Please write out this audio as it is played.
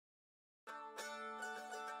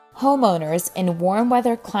Homeowners in warm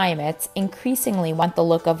weather climates increasingly want the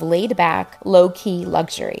look of laid-back, low-key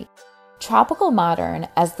luxury. Tropical Modern,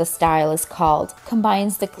 as the style is called,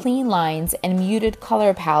 combines the clean lines and muted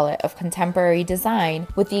color palette of contemporary design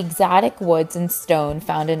with the exotic woods and stone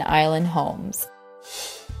found in island homes.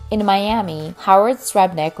 In Miami, Howard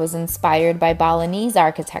Srebnick was inspired by Balinese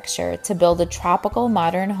architecture to build a tropical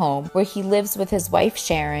modern home where he lives with his wife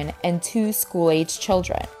Sharon and 2 school-aged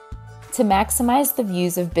children. To maximize the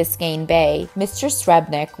views of Biscayne Bay, Mr.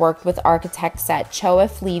 Srebnick worked with architects at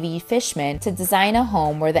Choif Levy Fishman to design a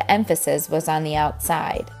home where the emphasis was on the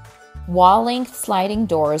outside. Wall-length sliding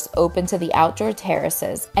doors open to the outdoor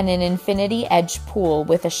terraces and an infinity-edged pool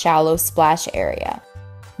with a shallow splash area.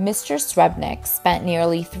 Mr. Srebnick spent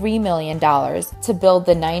nearly $3 million to build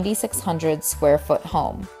the 9,600 square foot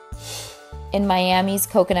home. In Miami's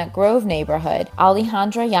Coconut Grove neighborhood,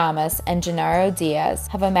 Alejandra Llamas and Gennaro Diaz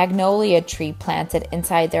have a magnolia tree planted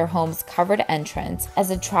inside their home's covered entrance as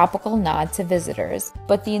a tropical nod to visitors,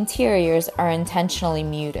 but the interiors are intentionally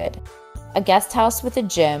muted. A guest house with a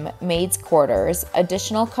gym, maid's quarters,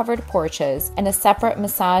 additional covered porches, and a separate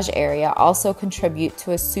massage area also contribute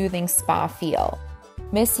to a soothing spa feel.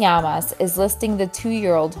 Miss Llamas is listing the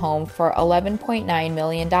 2-year-old home for $11.9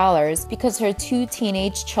 million because her 2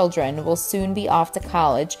 teenage children will soon be off to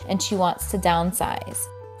college and she wants to downsize.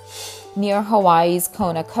 Near Hawaii's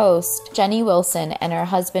Kona coast, Jenny Wilson and her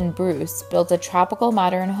husband Bruce built a tropical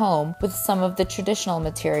modern home with some of the traditional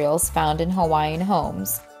materials found in Hawaiian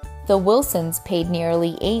homes. The Wilsons paid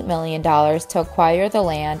nearly $8 million to acquire the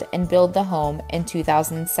land and build the home in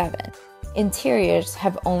 2007. Interiors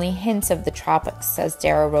have only hints of the tropics, says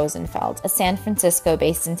Dara Rosenfeld, a San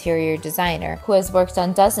Francisco-based interior designer who has worked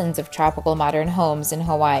on dozens of tropical modern homes in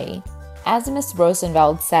Hawaii. As Miss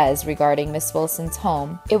Rosenfeld says regarding Miss Wilson's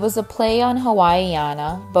home, it was a play on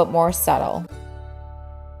Hawaiiana, but more subtle.